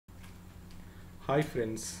Hi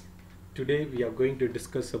friends, today we are going to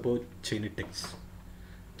discuss about genetics.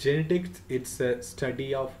 Genetics, it's a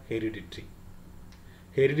study of heredity.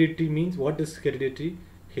 Heredity means, what is heredity?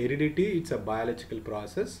 Heredity, it's a biological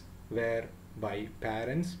process whereby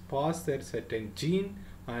parents pass their certain gene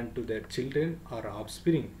on to their children or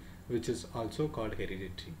offspring, which is also called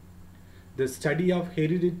heredity. The study of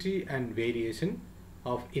heredity and variation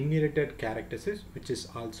of inherited characteristics, which is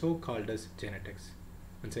also called as genetics.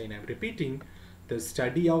 Once again, I'm repeating, the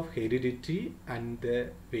study of heredity and the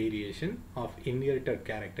variation of inherited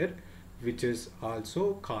character, which is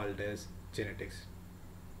also called as genetics.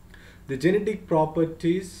 The genetic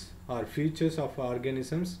properties or features of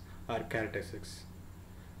organisms are characteristics.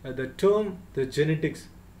 The term the genetics,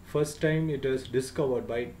 first time it was discovered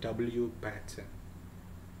by W. Batson.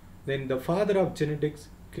 Then the father of genetics,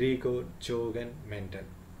 Gregor Johann Mendel.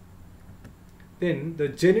 Then the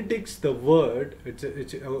genetics, the word,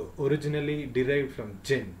 it's originally derived from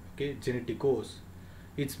gen, okay, geneticos.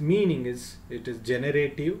 Its meaning is, it is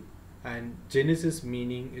generative, and genesis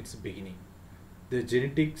meaning its beginning. The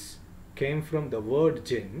genetics came from the word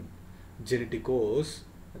gen, geneticos,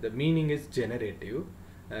 the meaning is generative.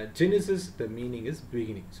 Genesis, the meaning is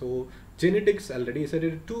beginning. So genetics, already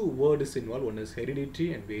said, two words involved. One is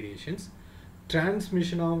heredity and variations.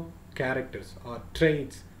 Transmission of characters or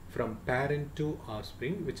traits from parent to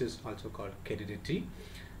offspring, which is also called heredity,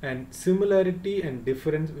 and similarity and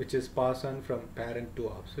difference, which is passed on from parent to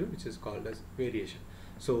offspring, which is called as variation.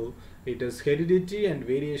 So it is heredity and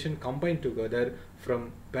variation combined together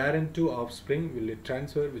from parent to offspring will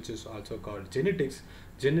transfer, which is also called genetics.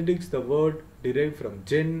 Genetics, the word derived from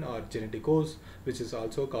gen or geneticos, which is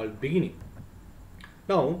also called beginning.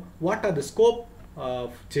 Now, what are the scope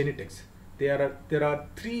of genetics? There are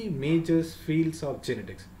three major fields of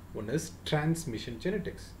genetics. One is transmission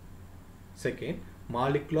genetics. Second,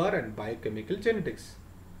 molecular and biochemical genetics.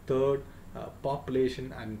 Third,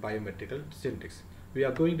 population and biometrical genetics. We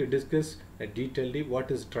are going to discuss detailedly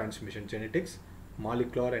what is transmission genetics,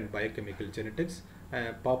 molecular and biochemical genetics,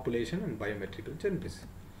 population and biometrical genetics.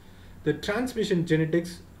 The transmission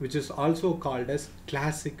genetics, which is also called as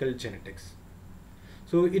classical genetics.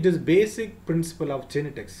 So it is basic principle of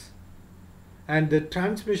genetics, and the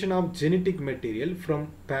transmission of genetic material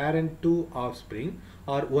from parent to offspring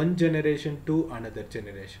or one generation to another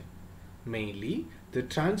generation. Mainly, the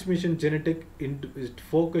transmission genetic is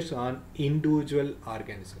focused on individual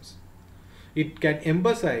organisms. It can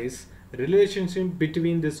emphasize relationship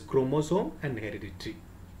between this chromosome and heredity,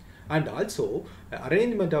 and also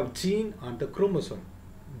arrangement of gene on the chromosome,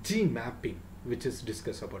 gene mapping, which is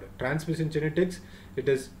discussed about it. Transmission genetics, it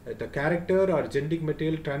is the character or genetic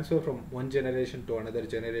material transfer from one generation to another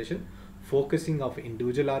generation, focusing of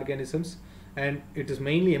individual organisms, and it is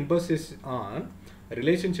mainly emphasis on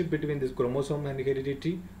relationship between this chromosome and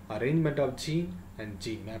heredity, arrangement of gene and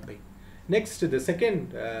gene mapping. Next, the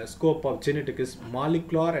second scope of genetics is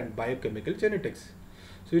molecular and biochemical genetics.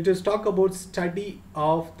 So it is talk about study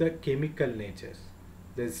of the chemical natures,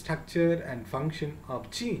 the structure and function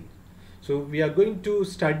of gene. So we are going to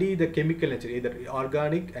study the chemical nature, either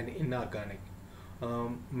organic and inorganic,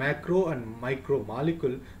 macro and micro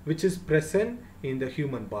molecule, which is present in the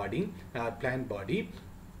human body, plant body,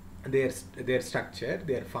 their structure,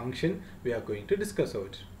 their function. We are going to discuss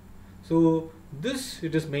out. So this,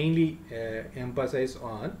 it is mainly emphasized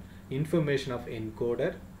on information of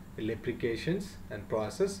encoder, replications and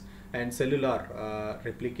process, and cellular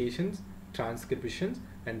replications, transcriptions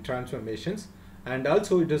and transformations. And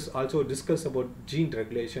also it is also discussed about gene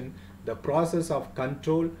regulation, the process of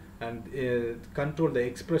control and control the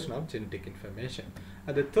expression of genetic information.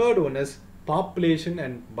 And the third one is population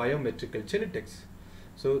and biometrical genetics.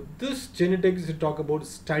 So this genetics is talk about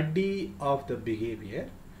study of the behavior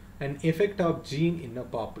and effect of gene in a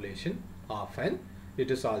population. Often it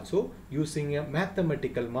is also using a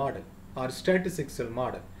mathematical model or statistical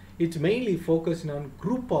model. It's mainly focusing on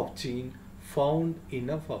group of gene found in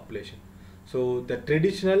a population. So the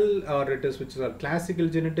traditional, or it is which is classical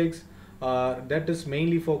genetics, that is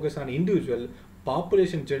mainly focused on individual.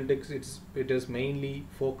 Population genetics, it is mainly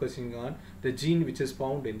focusing on the gene which is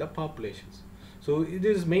found in the populations. So it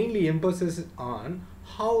is mainly emphasis on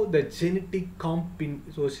how the genetic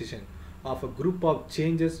composition of a group of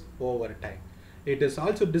changes over time. It is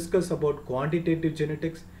also discussed about quantitative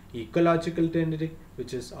genetics, ecological genetics,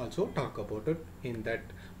 which is also talk about it in that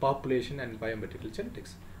population and biometrical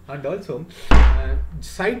genetics. And also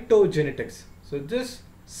cytogenetics. So this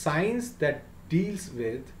science that deals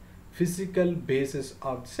with physical basis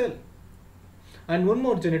of the cell. And one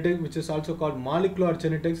more genetic, which is also called molecular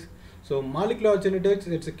genetics. So molecular genetics,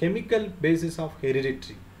 it's a chemical basis of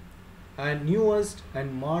heredity. and newest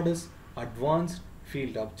and modest advanced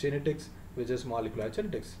field of genetics, which is molecular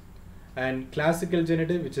genetics. And classical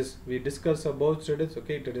genetics, which is we discuss about genetics.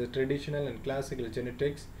 Okay, it is traditional and classical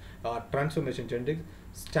genetics, transformation genetics,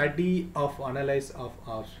 study of analyze of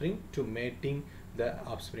offspring to mating the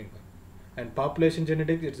offspring. And population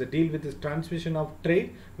genetics, it's a deal with the transmission of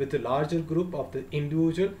trait with a larger group of the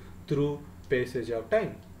individual through passage of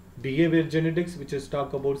time. Behavior genetics, which is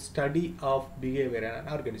talk about study of behavior in an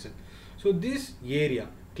organism. So this area,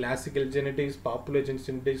 classical genetics, population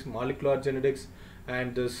genetics, molecular genetics,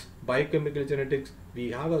 and this biochemical genetics,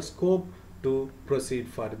 we have a scope to proceed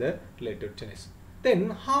further later genetics.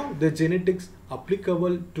 Then how the genetics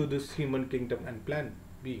applicable to this human kingdom and plant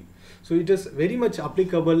being? So it is very much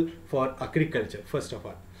applicable for agriculture first of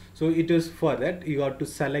all. So it is for that you have to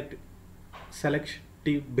select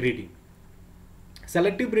selective breeding.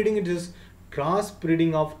 Selective breeding, it is cross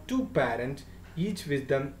breeding of two parents, each with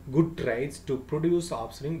them good traits to produce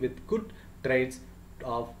offspring with good traits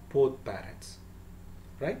of both parents,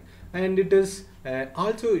 right? And it is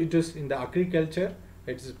also it is in the agriculture,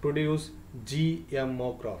 it is produce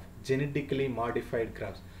GMO crop, genetically modified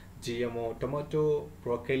crops, GMO tomato,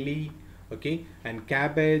 broccoli, okay, and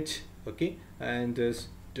cabbage, okay, and this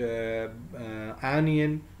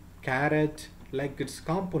onion, carrot, like its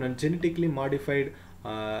component genetically modified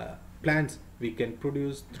plants we can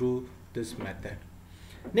produce through this method.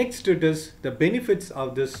 Next, it is the benefits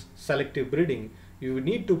of this selective breeding. You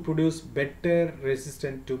need to produce better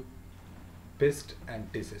resistant to pest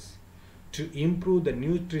and disease, to improve the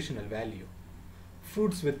nutritional value.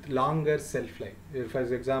 Fruits with longer shelf life. For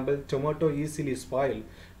example, tomato easily spoil.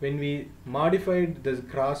 When we modified the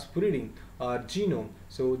cross breeding or genome,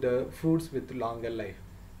 so the fruits with longer life.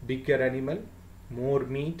 Bigger animal, more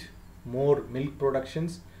meat, more milk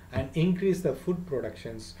productions, and increase the food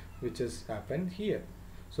productions, which has happened here.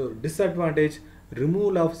 So disadvantage,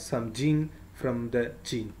 removal of some gene from the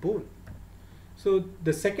gene pool. So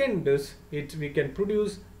the second is it we can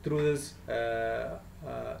produce through this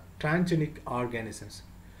transgenic organisms,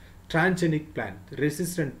 transgenic plant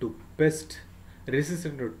resistant to pest,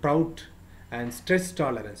 resistant to drought, and stress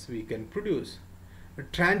tolerance we can produce. A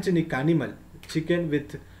transgenic animal, chicken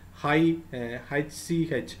with high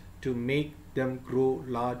HCH to make them grow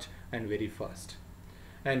large and very fast.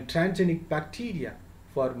 And transgenic bacteria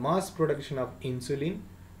for mass production of insulin,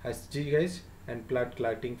 HGH, and blood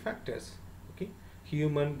clotting factors. Okay,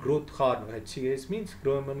 human growth hormone, HGH means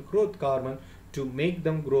human growth hormone, to make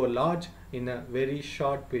them grow large in a very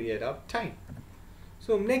short period of time.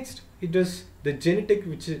 So next, it is the genetic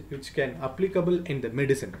which can applicable in the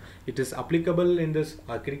medicine. It is applicable in this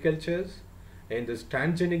agricultures, in this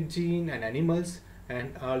transgenic gene and animals,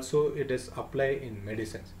 and also it is applied in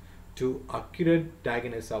medicines to accurate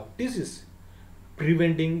diagnosis of disease,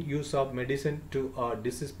 preventing use of medicine to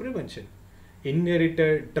disease prevention,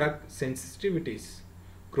 inherited drug sensitivities,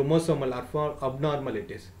 chromosomal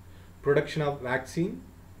abnormalities, production of vaccine,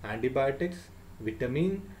 antibiotics,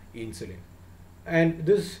 vitamin, insulin. And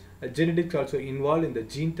this genetics also involved in the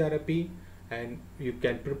gene therapy, and you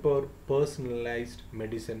can prepare personalized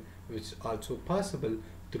medicine which also possible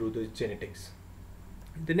through the genetics.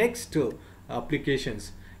 The next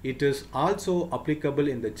applications, it is also applicable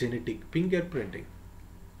in the genetic fingerprinting,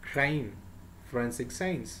 crime, forensic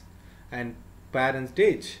science, and parents'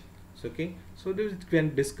 age. So, okay, so this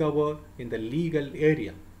can discover in the legal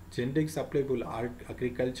area. Genetics applicable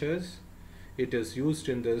agricultures. It is used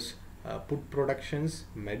in this food productions,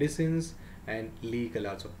 medicines, and legal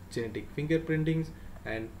also. Genetic fingerprintings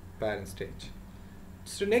and parent stage.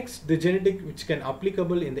 So next, the genetic which can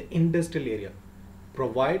applicable in the industrial area.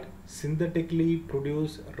 Provide synthetically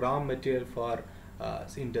produce raw material for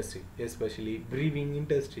industry, especially brewing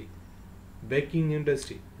industry, baking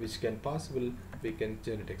industry, which can possible we can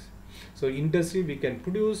genetics. So industry we can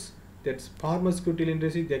produce, that's pharmaceutical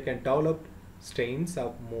industry, they can develop strains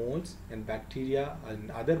of molds and bacteria and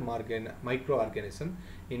other microorganisms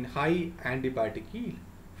in high antibiotic yield.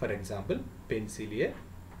 For example, penicillin,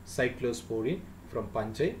 cyclosporin from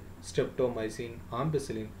fungi, streptomycin,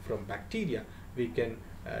 ampicillin from bacteria. We can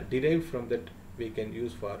derive from that, we can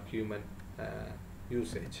use for human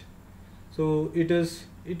usage. So it is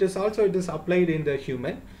also applied in the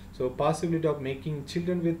human. So possibility of making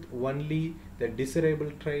children with only the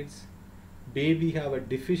desirable traits. Baby have a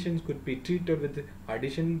deficiency could be treated with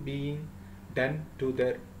addition being done to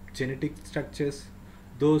their genetic structures.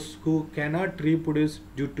 Those who cannot reproduce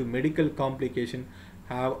due to medical complication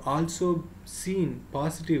have also seen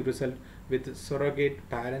positive result with surrogate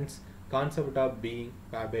parents, concept of being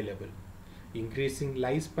available, increasing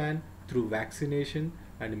lifespan through vaccination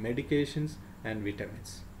and medications and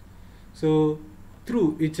vitamins. So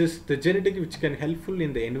through it is the genetic which can helpful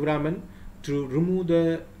in the environment to remove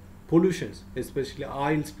the pollutions, especially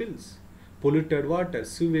oil spills, polluted water,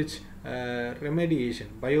 sewage remediation,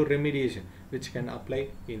 bioremediation, which can apply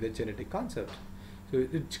in the genetic concept. So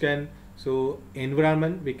it can, so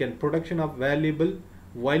environment we can production of valuable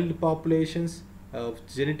wild populations of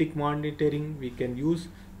genetic monitoring, we can use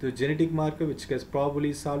the genetic marker which is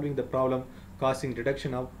probably solving the problem causing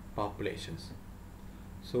reduction of populations.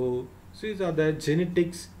 So these are the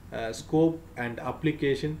genetics scope and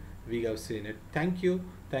application we have seen it. Thank you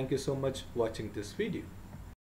so much watching this video.